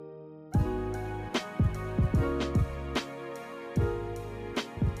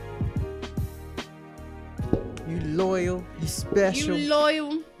You special. You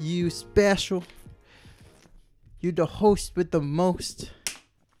loyal. You special. You the host with the most.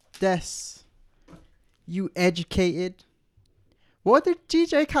 Des. You educated. What did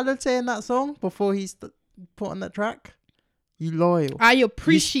DJ Khaled say in that song before he put on that track? You loyal. I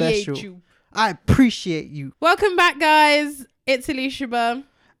appreciate special. you. I appreciate you. Welcome back, guys. It's Alicia Burr.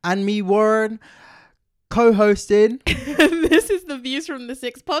 And me, Warren, co-hosting. This is the Views from the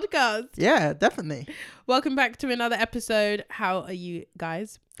Six podcast. Yeah, definitely. Welcome back to another episode. How are you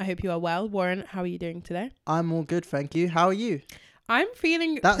guys? I hope you are well. Warren, how are you doing today? I'm all good, thank you. How are you? I'm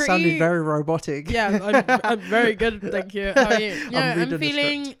feeling That pretty... sounded very robotic. Yeah, I'm very good, thank you. How are you? Yeah,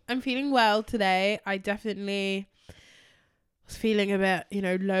 reading I'm feeling well today. I definitely was feeling a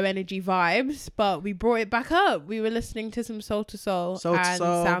bit, low energy vibes, but we brought it back up. We were listening to some Soul to Soul and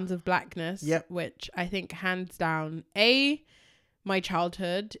Sounds of Blackness, which I think hands down, A, my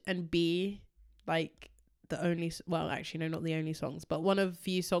childhood, and B, like the only, well, actually, no, not the only songs, but one of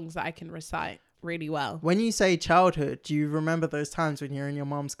few songs that I can recite really well. When you say childhood, do you remember those times when you're in your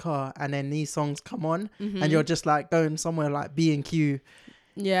mom's car and then these songs come on and you're just like going somewhere like B&Q?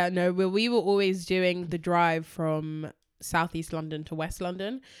 Yeah, no, we were always doing the drive from Southeast London to West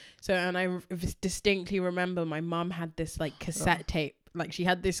London. So, and I distinctly remember my mum had this like cassette tape. Like she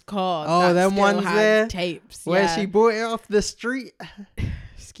had this car. Oh, them ones there? Tapes. Where yeah. she bought it off the street.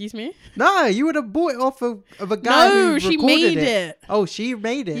 Excuse me? No, you would have bought it off of a guy who recorded she made it. Oh, she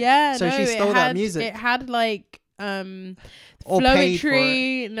made it. Yeah, so she stole that music. It had like or paid for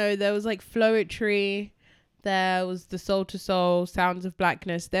Flowetry. it. No, there was like Flowetry. There was the Soul to Soul, Sounds of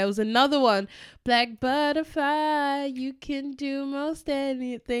Blackness. There was another one, Black Butterfly. You can do most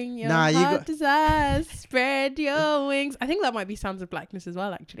anything your heart desires. Spread your wings. I think that might be Sounds of Blackness as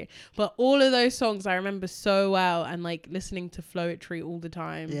well, actually. But all of those songs I remember so well, and like listening to Flowetry all the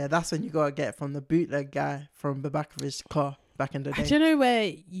time. Yeah, that's when you gotta get from the bootleg guy from the back of his car back in the day. I don't know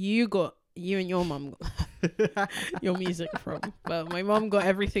where you and your mum got your music from, but my mum got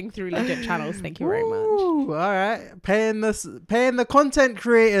everything through legit channels. Thank you very much. All right, paying the content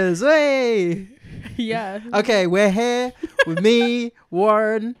creators. Hey, yeah. Okay, we're here with me,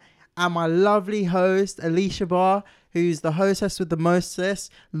 Warren, and my lovely host Alicia Barr, who's the hostess with the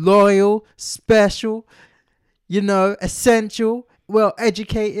mostest, loyal, special, essential. Well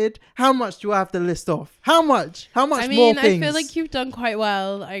educated. How much do I have to list off? How much? I mean, more things? I feel like you've done quite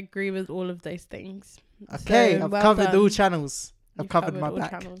well. I agree with all of those things. Okay, so, I've well covered done. all channels. I've covered my all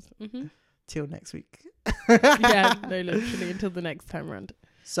back. Channels. Mm-hmm. Till next week. Yeah, no, literally until the next time round.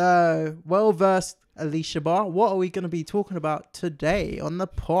 So, well-versed Alicia Barr, what are we going to be talking about today on the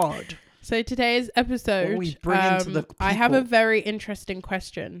pod? So today's episode, I have a very interesting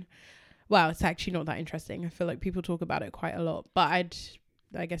question. Well, it's actually not that interesting. I feel like people talk about it quite a lot, but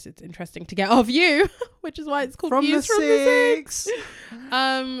I guess it's interesting to get off you, which is why it's called Views from the Six.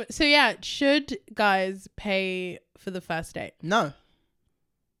 So yeah, should guys pay for the first date? No.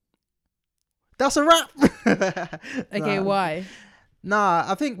 That's a wrap. Okay, why? Nah,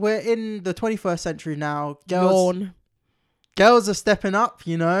 I think we're in the 21st century now. Girls are stepping up,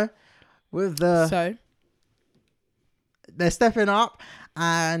 with the... They're stepping up.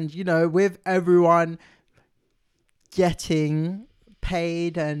 And, with everyone getting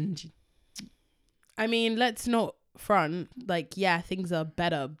paid and... I mean, let's not front. Like, yeah, things are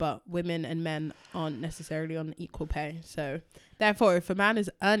better, but women and men aren't necessarily on equal pay. So, therefore, if a man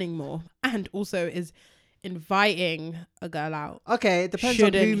is earning more and also is inviting a girl out... Okay, it depends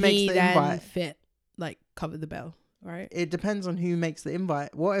on who makes the invite. Cover the bill, right? It depends on who makes the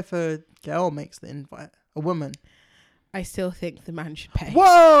invite. What if a girl makes the invite? A woman? I still think the man should pay.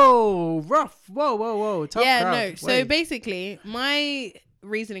 Whoa, rough. Whoa. Tough crowd. No. So basically, my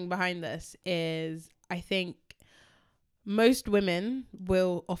reasoning behind this is I think most women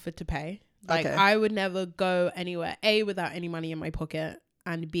will offer to pay. Like, okay. I would never go anywhere, A, without any money in my pocket,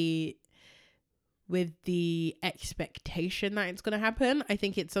 and B, with the expectation that it's going to happen. I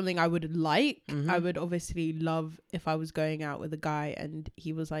think it's something I would like. Mm-hmm. I would obviously love if I was going out with a guy and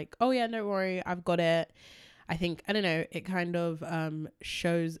he was like, oh yeah, don't worry, I've got it. I think, I don't know, it kind of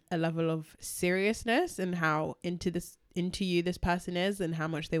shows a level of seriousness and how into you this person is and how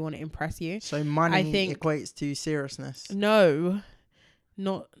much they want to impress you. So money equates to seriousness? No,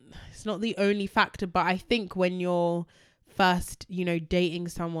 it's not the only factor, but I think when you're first, dating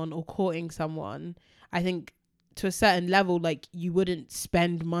someone or courting someone, I think to a certain level, like, you wouldn't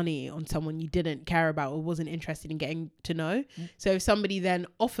spend money on someone you didn't care about or wasn't interested in getting to know. So if somebody then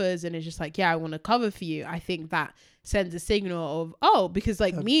offers and is just like, yeah, I want to cover for you, I think that sends a signal of, because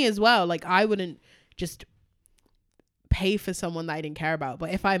me as well, like, I wouldn't just pay for someone that I didn't care about.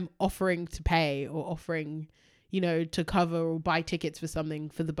 But if I'm offering to pay or offering, to cover or buy tickets for something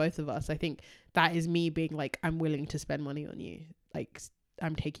for the both of us. I think that is me being like, I'm willing to spend money on you. Like,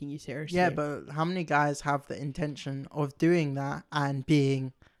 I'm taking you seriously. Yeah, but how many guys have the intention of doing that and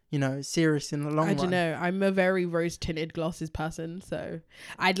being, serious in the long run? I don't know. I'm a very rose-tinted glasses person, so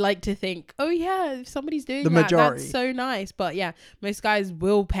I'd like to think, oh yeah, if somebody's doing majority. That's so nice. But yeah, most guys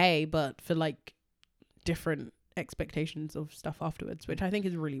will pay, but for like different expectations of stuff afterwards, which I think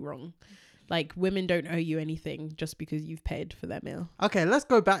is really wrong. Like, women don't owe you anything just because you've paid for their meal. Okay, let's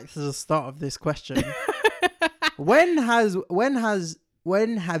go back to the start of this question. When have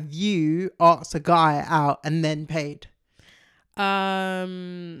you asked a guy out and then paid?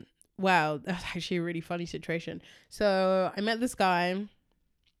 Wow, that's actually a really funny situation. So I met this guy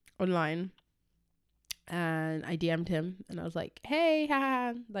online and I DM'd him and I was like, hey,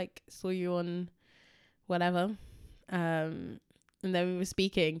 haha, like, saw you on whatever. And then we were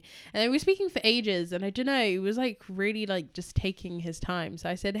speaking for ages, and I don't know, it was like really like just taking his time. So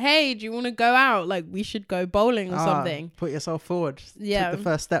I said, hey, do you want to go out? Like, we should go bowling or something. Put yourself forward. Yeah. Take the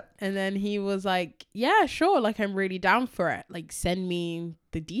first step. And then he was like, yeah, sure. Like, I'm really down for it. Like, send me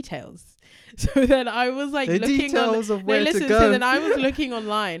the details. So then I was like, the looking details on, of where to go. So then I was looking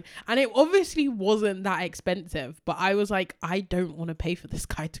online, and it obviously wasn't that expensive, but I was like, I don't want to pay for this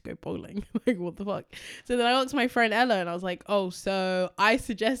guy to go bowling. Like, what the fuck? So then I asked my friend Ella, and I was like, oh, so I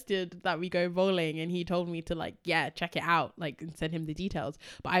suggested that we go bowling, and he told me to like, yeah, check it out, like, and send him the details,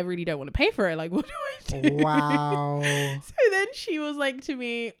 but I really don't want to pay for it. Like, what do I do? Wow. So then she was like to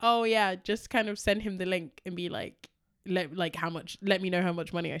me, oh yeah, just kind of send him the link and be like, let me know how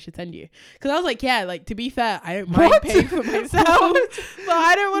much money I should send you. Because I was like, yeah, like, to be fair, I don't mind paying for myself, but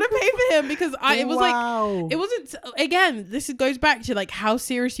I don't want to pay for him because it was like, it wasn't, again, this goes back to like how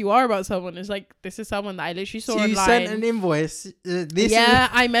serious you are about someone. It's like, this is someone that I literally saw online. You sent an invoice.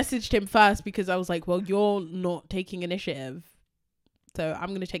 I messaged him first because I was like, well, you're not taking initiative, so I'm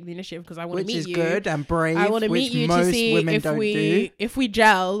going to take the initiative because I want to meet you. Which is good and brave. I want to meet you to see if we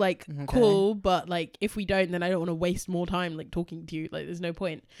gel, like, okay, cool. But like, if we don't, then I don't want to waste more time like talking to you. Like, there's no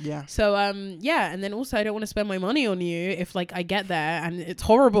point. Yeah. So yeah, and then also I don't want to spend my money on you if like I get there and it's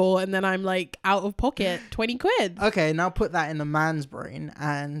horrible and then I'm like out of pocket 20 quid. Okay, now put that in a man's brain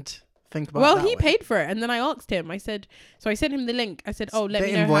and think about. Well, he paid for it, and then I asked him. I said, so I sent him the link. I said, oh, let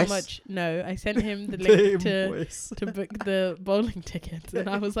me know how much. No, I sent him the link to book the bowling tickets, and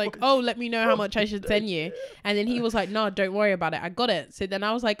I was like, oh, let me know how much I should send you. And then he was like, no, don't worry about it, I got it. So then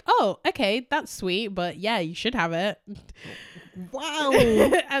I was like, oh, okay, that's sweet, but yeah, you should have it. Wow.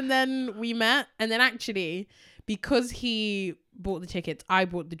 And then we met, and then actually, because he bought the tickets, I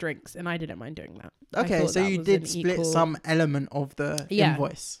bought the drinks, and I didn't mind doing that. Okay, so you did split some element of the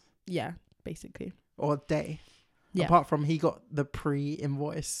invoice. Yeah, basically. Or day. Yeah. Apart from he got the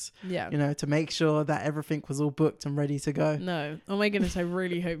pre-invoice. Yeah. To make sure that everything was all booked and ready to go. No. Oh my goodness, I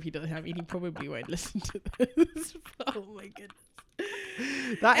really hope he doesn't. I mean, he probably won't listen to this. Oh my goodness.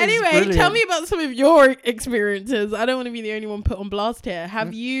 Anyway, tell me about some of your experiences. I don't want to be the only one put on blast here.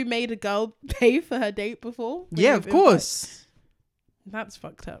 Have you made a girl pay for her date before? Yeah, of course. That's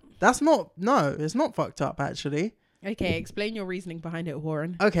fucked up. It's not fucked up, actually. Okay, explain your reasoning behind it,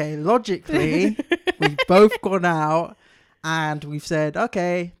 Warren. Okay, logically, we've both gone out and we've said,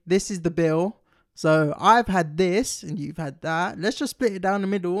 okay, this is the bill. So I've had this and you've had that. Let's just split it down the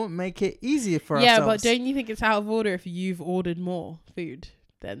middle and make it easier for ourselves. Yeah, but don't you think it's out of order if you've ordered more food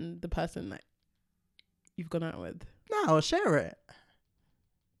than the person that you've gone out with? No, I'll share it.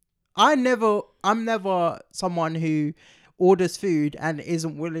 I'm never someone who orders food and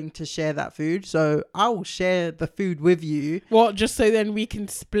isn't willing to share that food, so I will share the food with you. What, just so then we can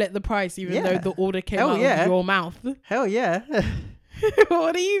split the price even though the order came out of your mouth? Hell yeah.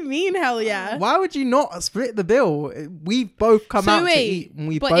 What do you mean hell yeah? Why would you not split the bill? We've both come out to eat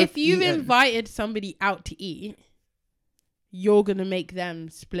and but if you've invited somebody out to eat, you're gonna make them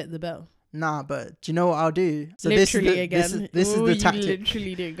split the bill. Nah, but do you know what I'll do? So literally this is the tactic. You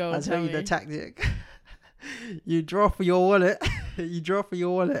literally didn't go I'll tell you the tactic. You draw for your wallet.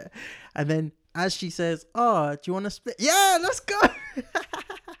 And then as she says, oh, do you want to split? Yeah, let's go.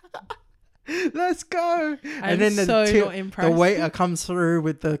 Let's go. And then the waiter comes through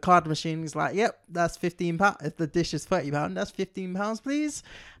with the card machine. He's like, yep, that's £15. If the dish is £30, that's £15, please.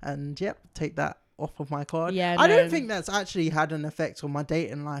 And yep, take that off of my card. Yeah, I don't think that's actually had an effect on my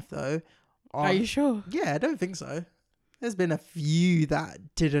dating life though. Are you sure? Yeah, I don't think so. There's been a few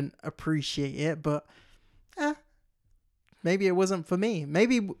that didn't appreciate it, but maybe it wasn't for me.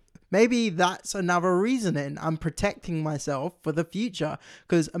 Maybe that's another reasoning. I'm protecting myself for the future.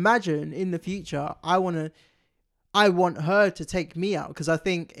 Because imagine in the future, I want her to take me out, because I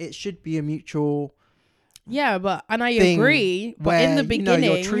think it should be a mutual Yeah, and I thing agree. But where, in the beginning,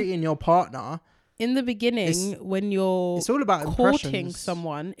 you're treating your partner. In the beginning, when you're it's all about courting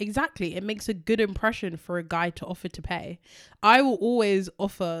someone, exactly, it makes a good impression for a guy to offer to pay. I will always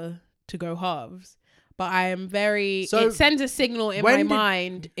offer to go halves, but I am it sends a signal in my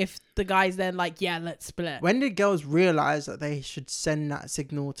mind if the guy's then like, yeah, let's split. When did girls realize that they should send that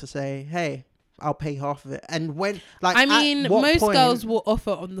signal to say, hey, I'll pay half of it? And when, like, I mean, most girls will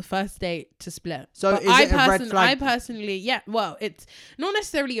offer on the first date to split. So is it a red flag? I personally, yeah, well, it's not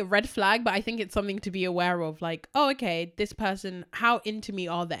necessarily a red flag, but I think it's something to be aware of. Like, oh, okay, this person, how into me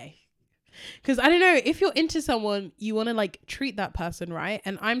are they? Because I don't know, if you're into someone, you want to like treat that person right.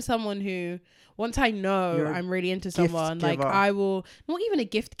 And I'm someone who, once I know I'm really into someone, like I will, not even a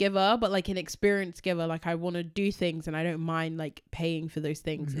gift giver, but like an experience giver. Like I want to do things and I don't mind like paying for those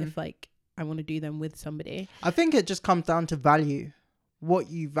things if like I want to do them with somebody. I think it just comes down to value, what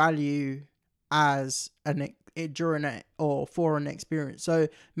you value as during it or for an experience. So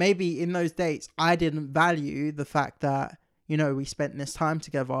maybe in those dates, I didn't value the fact that, you know, we spent this time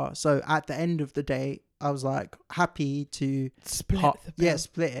together. So at the end of the date, I was like happy to split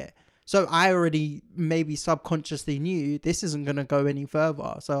it. So I already maybe subconsciously knew this isn't going to go any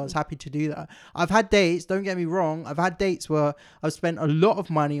further. So I was happy to do that. I've had dates, don't get me wrong. I've had dates where I've spent a lot of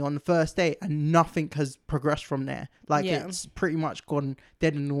money on the first date and nothing has progressed from there. Like it's pretty much gone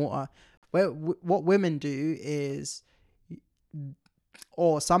dead in the water. What women do is,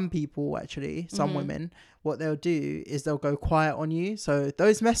 or some people actually, some women, what they'll do is they'll go quiet on you. So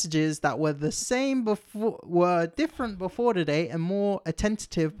those messages that were the same before, were different before the date and more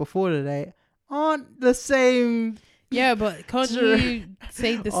attentive before the date, aren't the same. Yeah, but can't you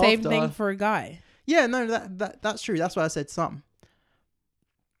say the same thing for a guy? Yeah, no, that's true. That's why I said some.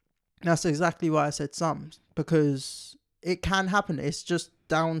 That's exactly why I said some, because it can happen. It's just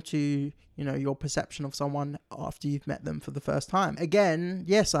down to, you know, your perception of someone after you've met them for the first time. Again,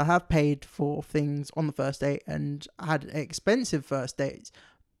 yes, I have paid for things on the first date and had expensive first dates,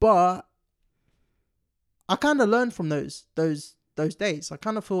 but I kind of learned from those dates. I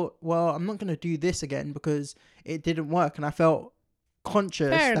kind of thought, well, I'm not going to do this again because it didn't work, and I felt conscious.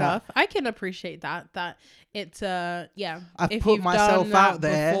 Fair enough. I can appreciate that it's I've put myself out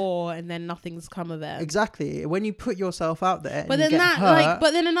there before and then nothing's come of it. Exactly. When you put yourself out there, but then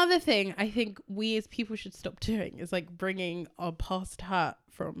but then another thing I think we as people should stop doing is like bringing our past hurt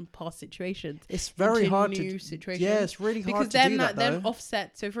from past situations. It's very hard to situations. Yeah, it's really hard because to then do that then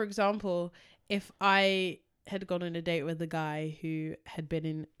offset. So for example, if I had gone on a date with a guy who had been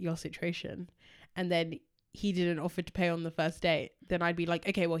in your situation and then he didn't offer to pay on the first date, then I'd be like,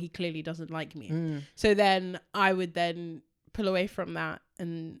 okay, well, he clearly doesn't like me. So then I would then pull away from that,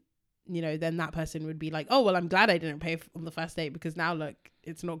 and, you know, then that person would be like, oh, well, I'm glad I didn't pay on the first date because now, look,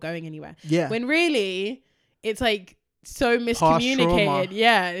 it's not going anywhere. Yeah. When really, it's like so miscommunicated.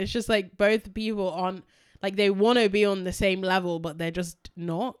 Yeah, it's just like both people aren't, like they want to be on the same level, but they're just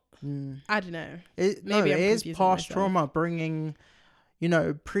not. I don't know. It is past trauma bringing, you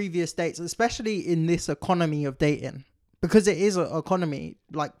know, previous dates, especially in this economy of dating, because it is an economy.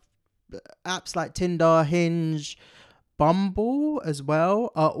 Like apps like Tinder, Hinge, Bumble as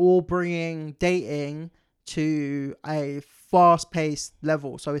well are all bringing dating to a fast-paced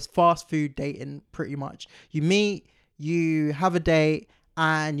level. So it's fast food dating pretty much. You meet, you have a date,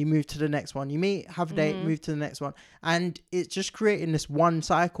 and you move to the next one. You meet, have a date, move to the next one. And it's just creating this one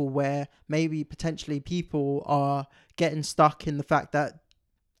cycle where maybe potentially people are getting stuck in the fact that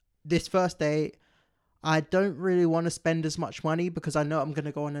this first date, I don't really want to spend as much money because I know I'm going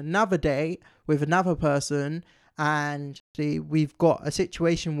to go on another date with another person. And we've got a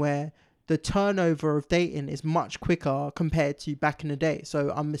situation where the turnover of dating is much quicker compared to back in the day.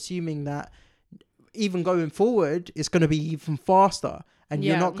 So I'm assuming that even going forward, it's going to be even faster. And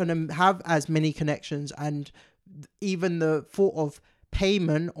you're not going to have as many connections. And even the thought of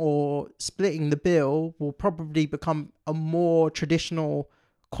payment or splitting the bill will probably become a more traditional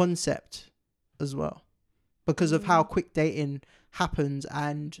concept as well, because of how quick dating happens,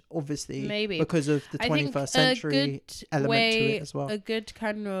 and obviously maybe because of the 21st century element to it as well. A good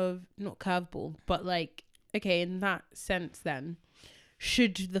kind of, not curveball, but like, okay, in that sense then,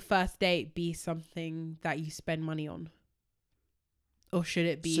 should the first date be something that you spend money on? Or should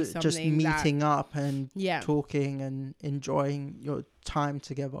it be something just meeting up and talking and enjoying your time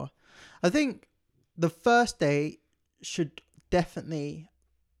together? I think the first date you should definitely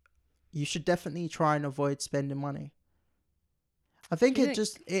try and avoid spending money. I think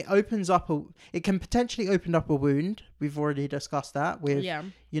it opens up it can potentially open up a wound. We've already discussed that with,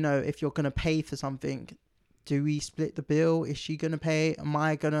 you know, if you're going to pay for something, Do we split the bill? Is she going to pay? Am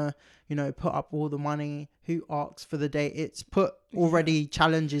I going to, put up all the money? Who asks for the date? It's put already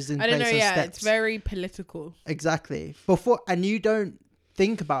challenges in place. I don't know, yeah, steps. It's very political. Exactly. And you don't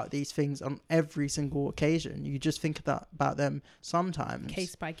think about these things on every single occasion. You just think about them sometimes.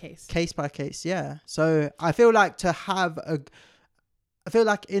 Case by case. Case by case, yeah. So I feel like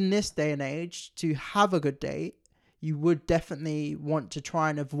in this day and age, to have a good date, you would definitely want to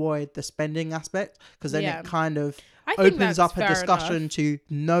try and avoid the spending aspect, because then it kind of opens up a discussion to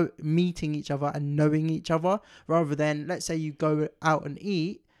meeting each other and knowing each other, rather than, let's say you go out and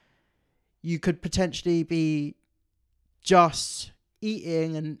eat, you could potentially be just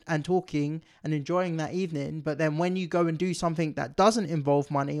eating and talking and enjoying that evening, but then when you go and do something that doesn't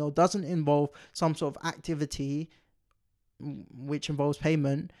involve money or doesn't involve some sort of activity which involves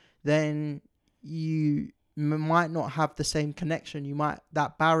payment, then you might not have the same connection.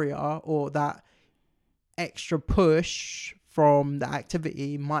 That barrier or that extra push from the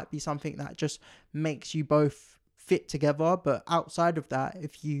activity might be something that just makes you both fit together. But outside of that,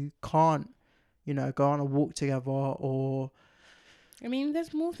 if you can't, go on a walk together, or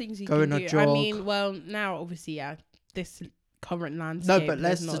there's more things you can do. Jog. Well, now obviously, this current landscape,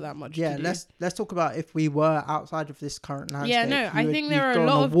 there's not that much to do. let's talk about if we were outside of this current landscape. I think there are a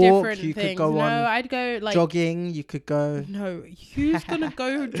lot of different things. Could go I'd go jogging. You could go. No, who's gonna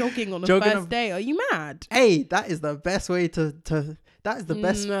go jogging on the first day? Are you mad? Hey, that is the best way to. That is the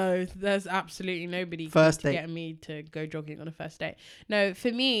best. No, there's absolutely nobody getting me to go jogging on a first date. No,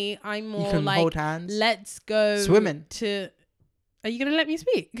 for me, I'm more hold hands. Let's go swimming. Are you gonna let me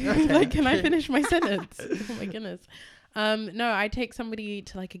speak? Okay. Can I finish my sentence? Oh my goodness. No, I take somebody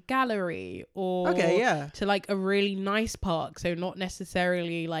to a gallery or to a really nice park. So not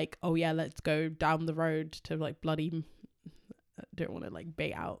necessarily let's go down the road to bloody. I don't want to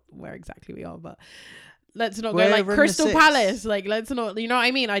bait out where exactly we are, but let's not go Crystal Palace. Let's not, you know what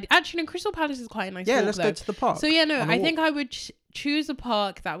I mean? Crystal Palace is quite a nice walk, let's go to the park. So I think I would choose a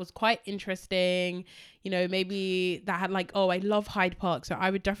park that was quite interesting. Maybe that had I love Hyde Park, so I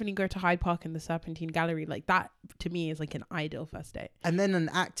would definitely go to Hyde Park and the Serpentine Gallery. That to me is an ideal first date. And then an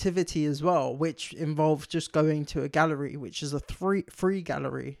activity as well, which involves just going to a gallery, which is a free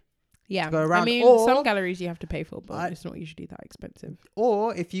gallery. Yeah, go around. Some galleries you have to pay for, but it's not usually that expensive.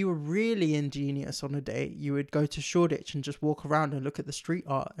 Or if you were really ingenious on a date, you would go to Shoreditch and just walk around and look at the street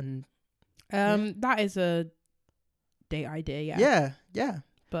art. And that is a date idea. Yeah.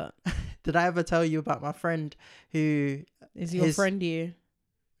 But did I ever tell you about my friend who is your friend? You?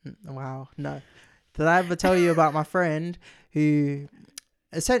 Wow, no. Did I ever tell you about my friend who?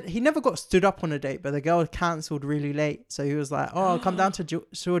 Said he never got stood up on a date, but the girl cancelled really late, so he was like, "Oh, come down to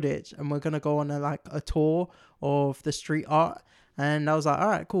Shoreditch, and we're gonna go on a tour of the street art." And I was like, "All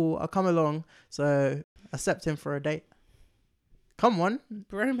right, cool, I'll come along." So I stepped in for a date. Come on,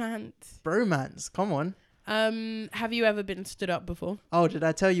 bromance. Come on. Have you ever been stood up before? Oh, did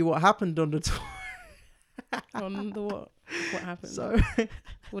I tell you what happened on the tour? On the what? What happened? So,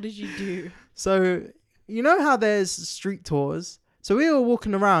 what did you do? So you know how there's street tours. So we were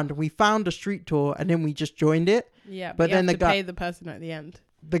walking around and we found a street tour and then we just joined it. Yeah, but then you have to pay the person at the end.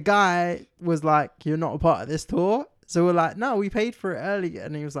 The guy was like, "You're not a part of this tour." So we're like, "No, we paid for it early."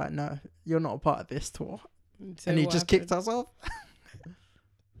 And he was like, "No, you're not a part of this tour." So and he just kicked us off.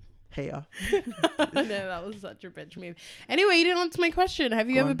 Hater. No, that was such a bitch move. Anyway, you didn't answer my question. Have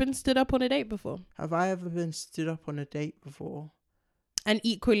you ever been stood up on a date before? Have I ever been stood up on a date before? And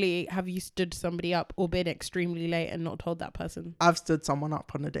equally, have you stood somebody up or been extremely late and not told that person? I've stood someone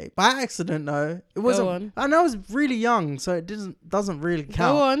up on a date by accident, though. It wasn't. And I was really young, so it doesn't really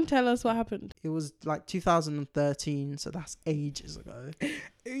count. Go on, tell us what happened. It was 2013, so that's ages ago.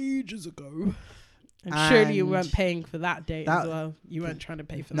 And surely you weren't paying for that date as well. You weren't trying to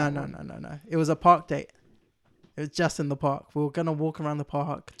pay for that. No. It was a park date. It was just in the park. We were gonna walk around the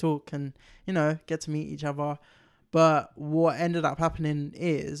park, talk, and get to meet each other. But what ended up happening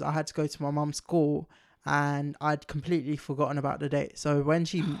is I had to go to my mum's school and I'd completely forgotten about the date. So when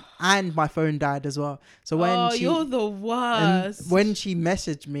and my phone died as well. So when you're the worst. When she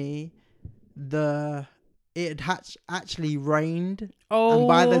messaged me, it had actually rained. Oh. And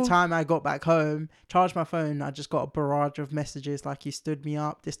by the time I got back home, charged my phone, I just got a barrage of messages like, "You stood me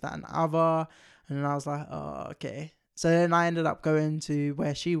up, this, that, and the other." And I was like, "Oh, okay." So then I ended up going to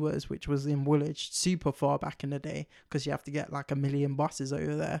where she was, which was in Woolwich, super far back in the day, because you have to get 1 million buses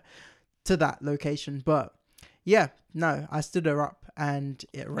over there to that location. But yeah, no, I stood her up and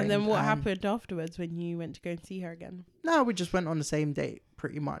it rained. And then what happened afterwards when you went to go and see her again? No, we just went on the same date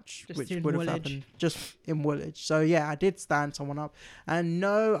pretty much, which would have happened just in Woolwich. So yeah, I did stand someone up. And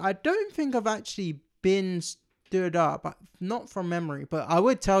no, I don't think I've actually been stood up, not from memory, but I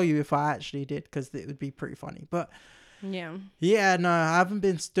would tell you if I actually did, because it would be pretty funny. But yeah, no, I haven't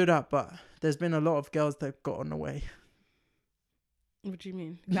been stood up, but there's been a lot of girls that got on the way. What do you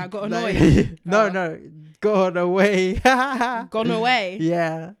mean? That got annoyed? No, gone away. Gone away?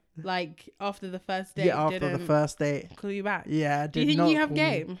 Yeah. Like after the first date? Yeah, after the first date. Call you back? Yeah. Do you think you have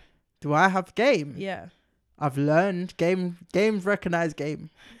game? Do I have game? Yeah. I've learned games recognize game.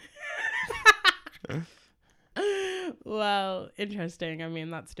 Well, interesting. I mean,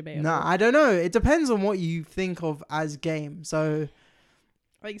 that's debatable. No, I don't know. It depends on what you think of as game. So,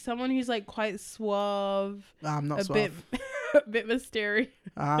 like someone who's like quite suave. I'm not suave. A bit mysterious.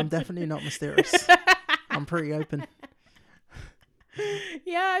 I'm definitely not mysterious. I'm pretty open.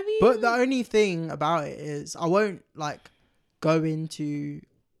 Yeah, I mean. But the only thing about it is I won't like go into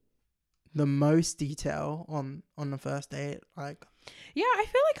the most detail on the first date. Like. Yeah, I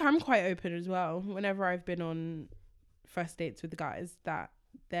feel like I'm quite open as well. Whenever I've been on first dates with guys, that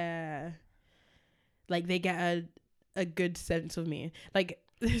they're like they get a good sense of me. Like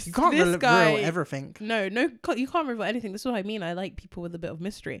this, you can't reveal everything. No, you can't reveal anything. This is what I mean. I like people with a bit of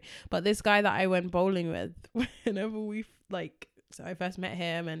mystery. But this guy that I went bowling with, whenever so I first met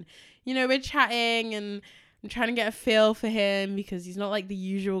him, and we're chatting and I'm trying to get a feel for him because he's not like the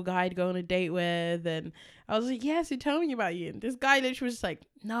usual guy to go on a date with. And I was like, yeah, so tell me about you. And this guy literally was just like,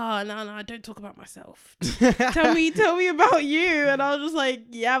 no, don't talk about myself. tell me about you. And I was just like,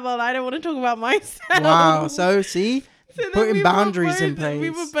 yeah, well, I don't want to talk about myself. Wow. So see, putting boundaries in place.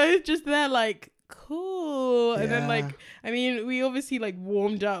 We were both just there like, cool. Yeah. And then like, I mean, we obviously like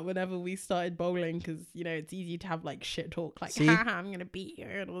warmed up whenever we started bowling because, it's easy to have like shit talk. Like, haha, I'm going to beat you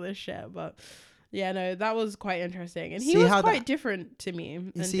and all this shit. But yeah, no, that was quite interesting. And he was quite different to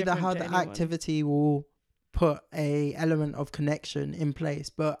me. You see how the activity will put a element of connection in place.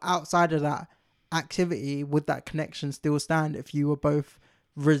 But outside of that activity, would that connection still stand if you were both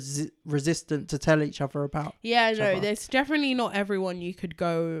resistant to tell each other about? Yeah, no, there's definitely not everyone you could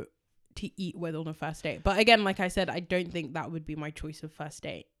go to eat with on a first date. But again, like I said, I don't think that would be my choice of first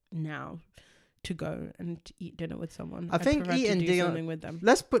date now. To go and eat dinner with someone. I think eating dinner with them.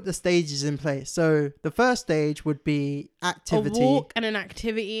 Let's put the stages in place. So the first stage would be activity. A walk and an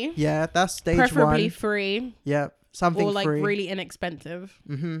activity. Yeah, that's stage preferably 1. free. Yeah, something or like free. Really inexpensive.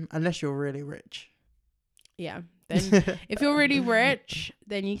 Unless you're really rich. Yeah. Then if you're really rich,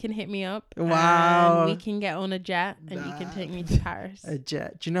 then you can hit me up. Wow. And we can get on a jet and you can take me to Paris. A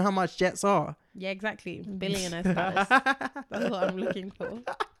jet. Do you know how much jets are? Yeah, exactly. Billionaire status. That's what I'm looking for.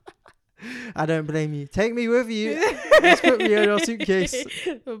 I don't blame you. Take me with you. Just put me in your suitcase.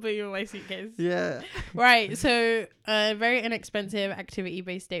 We'll put you in my suitcase. Yeah. Right. So, a very inexpensive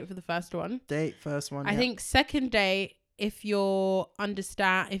activity-based date for the first one. First one. I think second date, if you're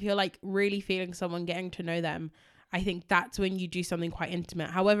like really feeling someone, getting to know them, I think that's when you do something quite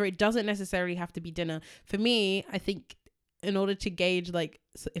intimate. However, it doesn't necessarily have to be dinner. For me, I think in order to gauge like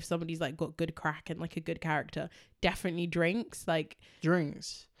if somebody's like got good crack and like a good character, definitely drinks.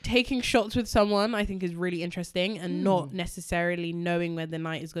 Taking shots with someone I think is really interesting, and not necessarily knowing where the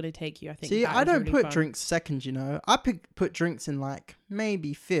night is going to take you. I think I don't really put drinks second, I put drinks in like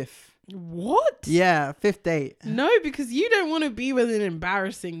maybe fifth. What? Yeah, fifth date. No, because you don't want to be with an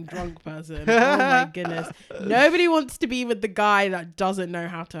embarrassing drunk person. Oh my goodness. Nobody wants to be with the guy that doesn't know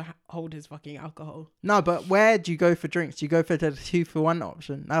how to hold his fucking alcohol. No, but where do you go for drinks? Do you go for the 2-for-1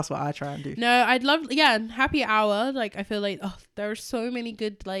 option? That's what I try and do. No, I'd love, happy hour. Like, I feel like, there are so many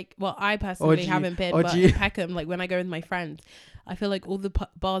good, like, well, I personally haven't been, but in Peckham, like, when I go with my friends, I feel like all the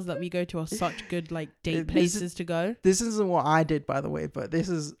bars that we go to are such good like date places to go. This isn't what I did, by the way, but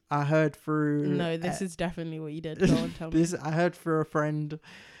I heard through. No, this is definitely what you did. Go on, tell me. I heard through a friend.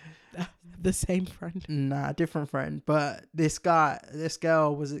 The same friend? Nah, different friend. But this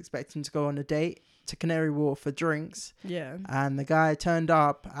girl was expecting to go on a date to Canary Wharf for drinks. Yeah. And the guy turned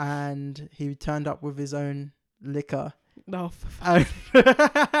up, and he turned up with his own liquor. Oh,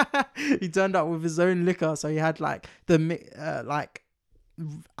 he turned up with his own liquor, so he had like the like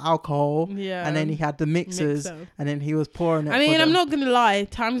alcohol, and then he had the mixers, and then he was pouring it. I mean, I'm not gonna lie,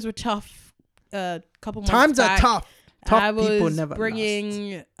 times were tough. Couple months times back, are tough. I was people never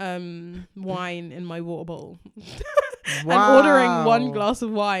bringing wine in my water bowl and ordering one glass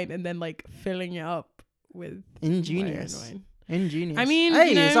of wine and then like filling it up with ingenious wine. I mean,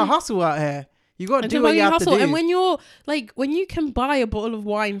 hey, it's a hustle out here. You got to do what you have to do. And when you're like, when you can buy a bottle of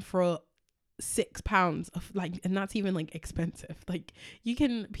wine for £6 of like, and that's even like expensive. Like you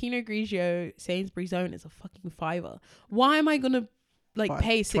can Pinot Grigio Sainsbury's Own is a fucking £5. Why am I gonna like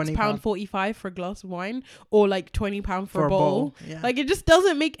pay £6.45 for a glass of wine or like £20 for a bowl. Yeah. Like it just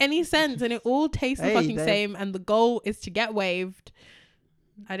doesn't make any sense, and it all tastes the fucking same, and the goal is to get waved.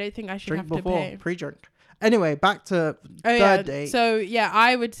 I don't think I should have to pay. Pre-drink. Anyway, back to third date. So yeah,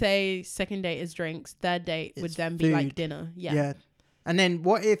 I would say second date is drinks. Third date would then be like dinner. Yeah. And then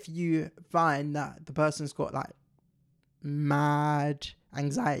what if you find that the person's got like mad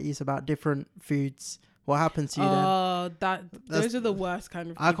anxieties about different foods? What happens to you then? Oh, those are the worst kind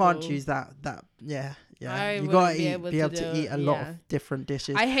of people. I can't choose that. Yeah. You gotta be able to eat a lot of different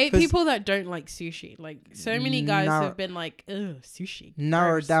dishes. I hate people that don't like sushi. Like so many guys have been like, ugh, sushi.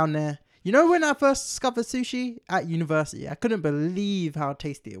 Narrow it down there. You know, when I first discovered sushi at university, I couldn't believe how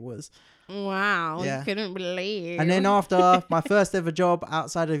tasty it was. Wow. Yeah. Couldn't believe. And then after my first ever job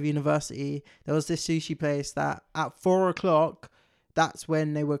outside of university, there was this sushi place that at 4:00, that's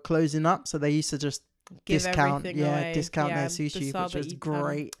when they were closing up. So they used to just discount their sushi, which was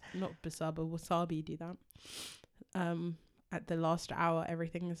great. Not Basaba, Wasabi do that. At the last hour,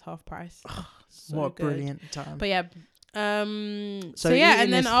 everything is half price. So what a good. brilliant time. But yeah, so yeah,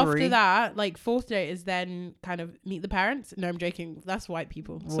 and then after that, like fourth date is then kind of meet the parents. No, I'm joking. That's white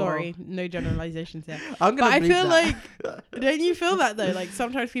people. Whoa. Sorry, no generalizations here. But I feel like, don't you feel that though? Like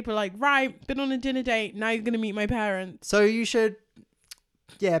sometimes people are like, right, been on a dinner date, now you're gonna meet my parents. So you should,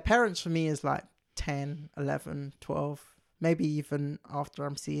 parents for me is like 10, 11, 12, maybe even after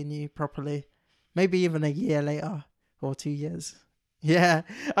I'm seeing you properly, maybe even a year later or 2 years. Yeah,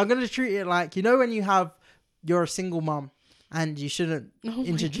 I'm gonna treat it like, you know, when you're a single mom and you shouldn't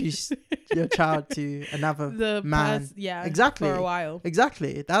introduce your child to another man. Exactly. For a while.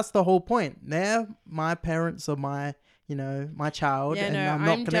 Exactly. That's the whole point. They're my parents or my child, and I'm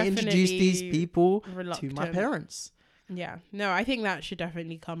not going to introduce these people to my parents. Yeah. No, I think that should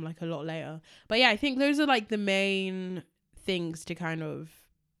definitely come like a lot later. But yeah, I think those are like the main things to kind of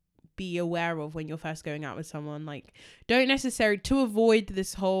be aware of when you're first going out with someone. Like, don't necessarily, to avoid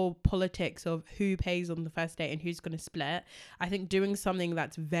this whole politics of who pays on the first date and who's going to split, I think doing something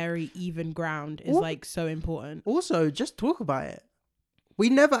that's very even ground is like so important. Also, just talk about it.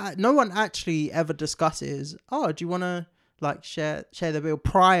 No one actually ever discusses, do you want to like share the bill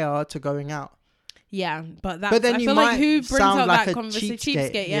prior to going out? Yeah, but then I feel like who brings up like that conversation?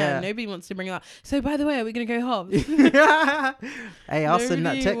 Cheapskate. Yeah, nobody wants to bring it up. So by the way, are we going to go hob? Hey, I'll send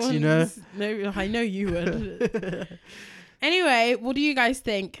that text, No, I know you would. Anyway, what do you guys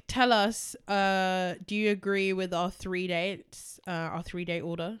think? Tell us, do you agree with our 3 dates, our 3-date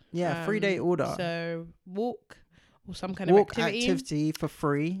order? Yeah, 3-date order. So walk or some kind of activity for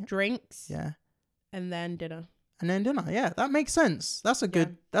free. Drinks. Yeah. And then dinner. Yeah, that makes sense. That's a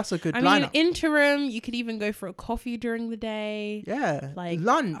good lineup. I mean, interim, you could even go for a coffee during the day. Yeah, like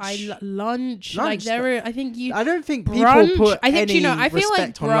lunch. Lunch. Like there are, I don't think people put I feel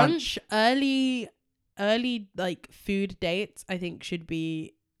like brunch, early like food dates, I think should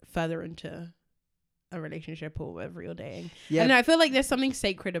be further into a relationship or whatever you're dating. Yeah, and I feel like there's something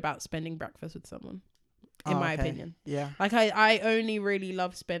sacred about spending breakfast with someone. In my opinion. Yeah. Like I only really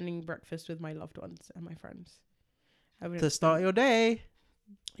love spending breakfast with my loved ones and my friends. To start your day.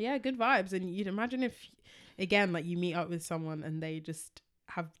 Yeah, good vibes. And you'd imagine if, again, like you meet up with someone and they just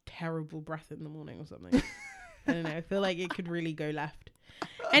have terrible breath in the morning or something. I don't know. I feel like it could really go left.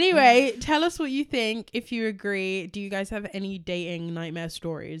 Anyway, tell us what you think. If you agree, do you guys have any dating nightmare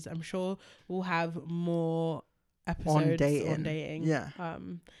stories? I'm sure we'll have more episodes on dating. Yeah.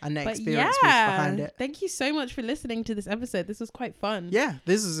 And the experience behind it. Thank you so much for listening to this episode. This was quite fun. Yeah,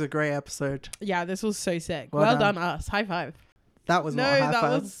 this is a great episode. Yeah, this was so sick. Well done us. High five. That was not a high five. No,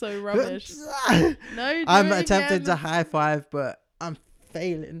 that was so rubbish. No, I'm attempting to high five, but I'm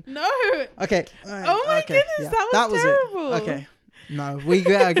failing. No. Okay. Right, oh my goodness, that was terrible. It. Okay. No, we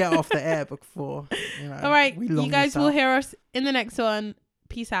gotta get off the air before. All right, you guys will hear us in the next one.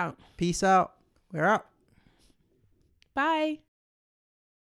 Peace out. Peace out. We're out. Bye.